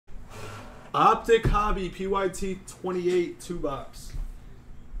Optic Hobby PYT 28 2-box.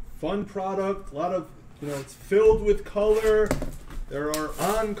 Fun product. A lot of, it's filled with color. There are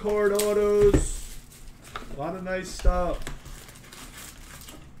on-card autos. A lot of nice stuff.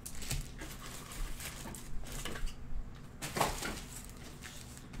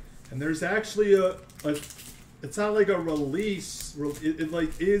 And there's actually it's not like a release. It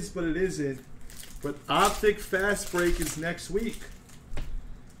like is, but it isn't. But Optic Fast Break is next week.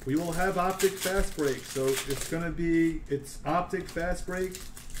 We will have Optic Fast Break. So it's Optic Fast Break.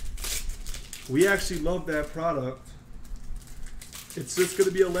 We actually love that product. It's just going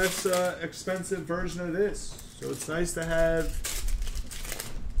to be a less expensive version of this. So it's nice to have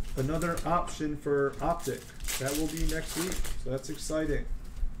another option for Optic. That will be next week. So that's exciting.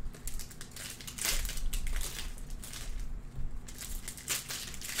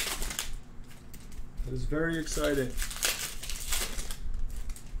 That is very exciting.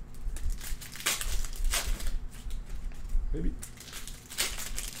 Maybe.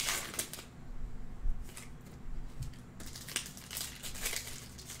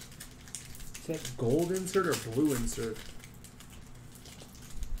 Is that gold insert or blue insert?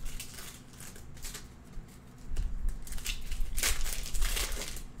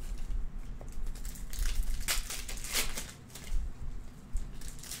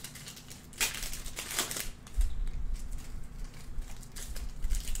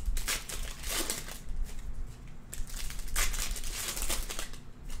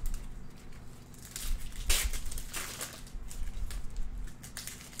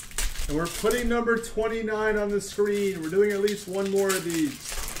 And we're putting number 29 on the screen. We're doing at least one more of these.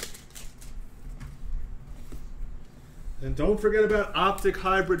 And don't forget about Optic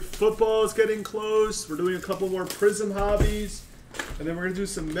Hybrid Football is getting close. We're doing a couple more Prism hobbies. And then we're going to do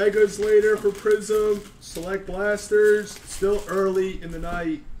some Megas later for Prism. Select Blasters. Still early in the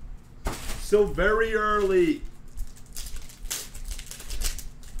night. Still very early.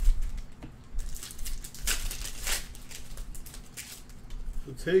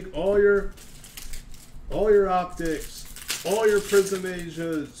 Take all your Optics, all your Prism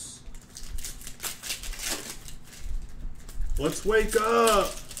Asias. Let's wake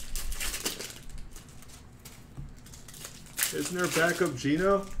up. Isn't there backup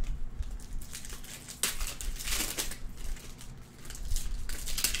Gino?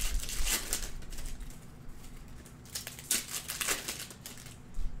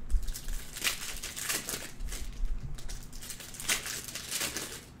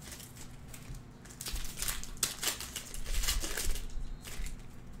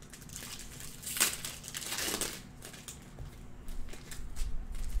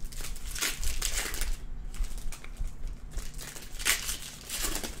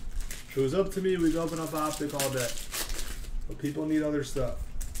 If it was up to me, we'd open up Optic all day. But people need other stuff.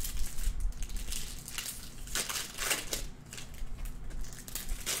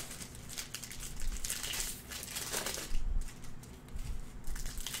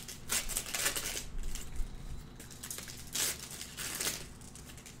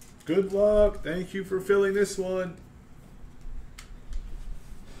 Good luck. Thank you for filling this one.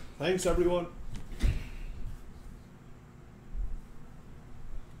 Thanks, everyone.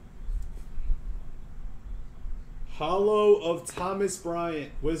 Hollow of Thomas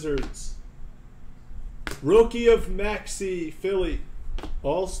Bryant, Wizards. Rookie of Maxey, Philly.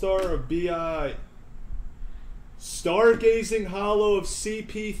 All-Star of BI. Stargazing Hollow of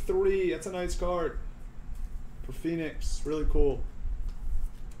CP3. That's a nice card. For Phoenix. Really cool.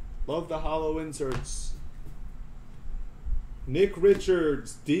 Love the hollow inserts. Nick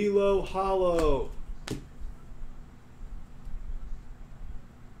Richards, D'Lo Hollow.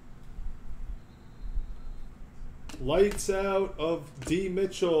 Lights Out of D.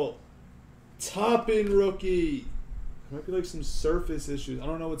 Mitchell. Toppin rookie. There might be like some surface issues. I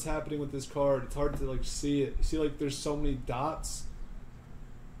don't know what's happening with this card. It's hard to like see it. You see like there's so many dots.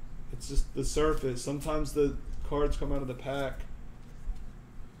 It's just the surface. Sometimes the cards come out of the pack.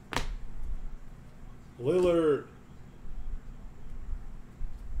 Lillard.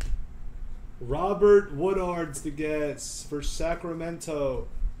 Robert Woodard's the guess for Sacramento.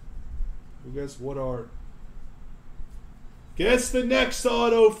 Who guessed Woodard? Guess the next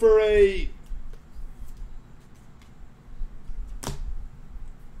auto for 8.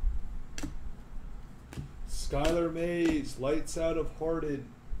 Skylar Mays, Lights Out of Harden.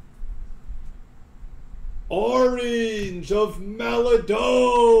 Orange of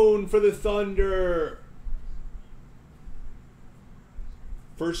Maladone for the Thunder.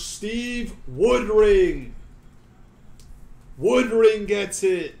 For Steve Woodring. Woodring gets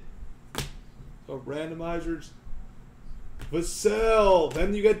it. So randomizers. Vassell.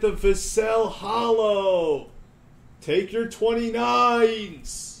 Then you get the Vassell Hollow. Take your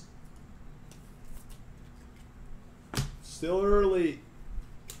 29s. Still early.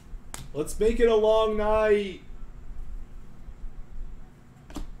 Let's make it a long night.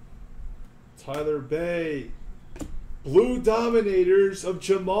 Tyler Bay. Blue Dominators of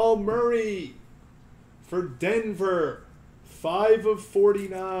Jamal Murray for Denver. 5 of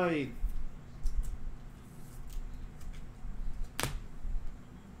 49.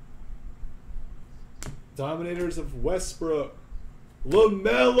 Dominators of Westbrook.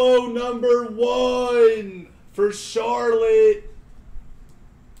 LaMelo #1 for Charlotte.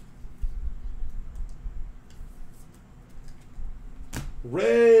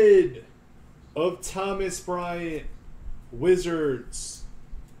 Red of Thomas Bryant, Wizards.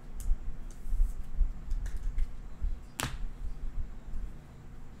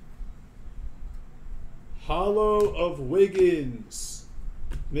 Hollow of Wiggins,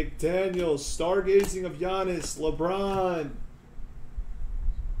 McDaniels, Stargazing of Giannis, LeBron.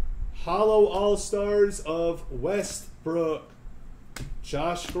 Hollow All-Stars of Westbrook,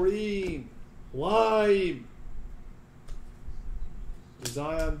 Josh Green, Lime.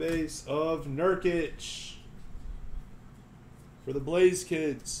 Zion base of Nurkic for the Blaze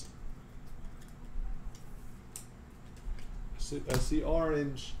kids. I see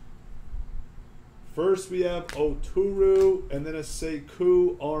orange. First we have Oturu and then a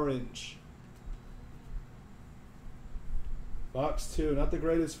Sekou orange. Box 2, not the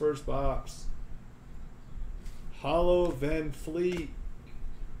greatest first box. Hollow Van Fleet.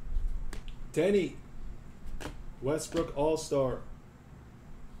 Denny, Westbrook All-Star.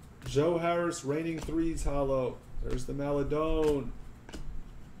 Joe Harris, Reigning Threes Hollow. There's the Maladone.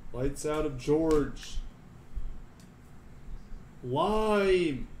 Lights out of George.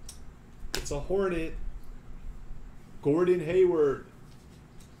 Lime. It's a Hornet. Gordon Hayward.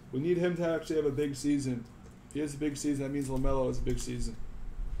 We need him to actually have a big season. If he has a big season, that means LaMelo has a big season.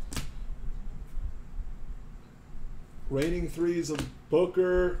 Reigning Threes of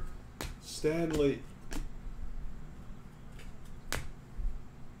Booker, Stanley.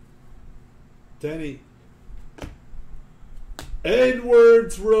 Denny.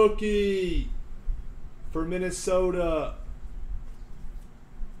 Edwards rookie for Minnesota.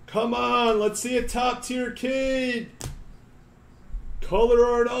 Come on, let's see a top tier kid. Color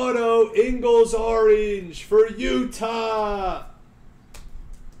or an auto, Ingles orange for Utah.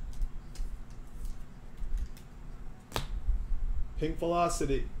 Pink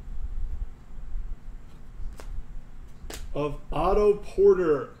Velocity of Otto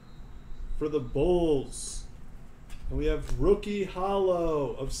Porter for the Bulls. And we have rookie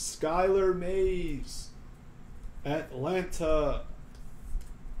hollow of Skylar Mays, Atlanta.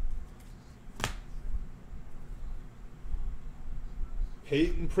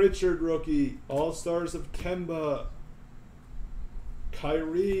 Peyton Pritchard rookie, All-Stars of Kemba.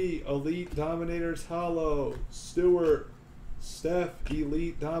 Kyrie, Elite Dominators hollow. Stewart, Steph,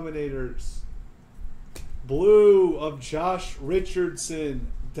 Elite Dominators. Blue of Josh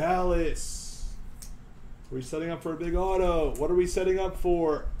Richardson, Dallas. Are we setting up for a big auto? What are we setting up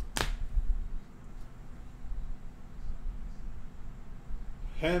for?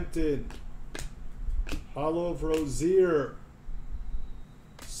 Hampton. Hollow of Rozier.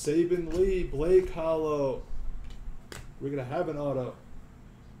 Saban Lee, Blake Hollow. We're going to have an auto.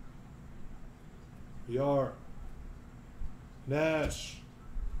 We are. Nash.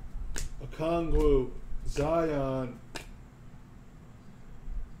 Okongwu. Zion.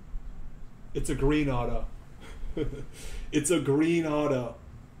 It's a green auto. It's a green auto.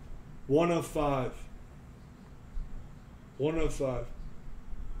 1 of 5. 1 of 5.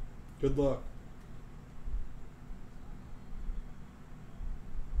 Good luck.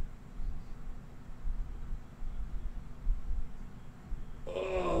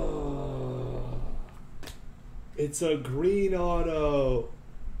 It's a green auto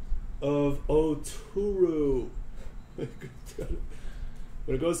of Oturu.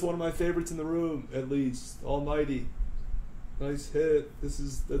 But it goes to one of my favorites in the room, at least. Almighty. Nice hit.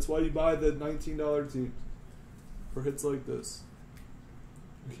 That's why you buy the $19 team for hits like this.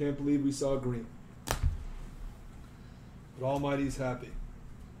 I can't believe we saw green. But Almighty's happy.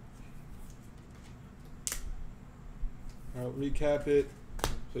 Alright, recap it.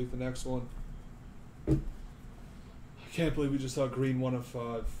 Take the next one. I can't believe we just saw green 1 of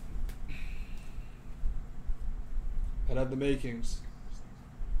 5. That had the makings.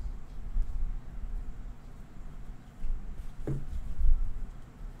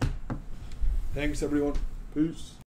 Thanks, everyone. Peace.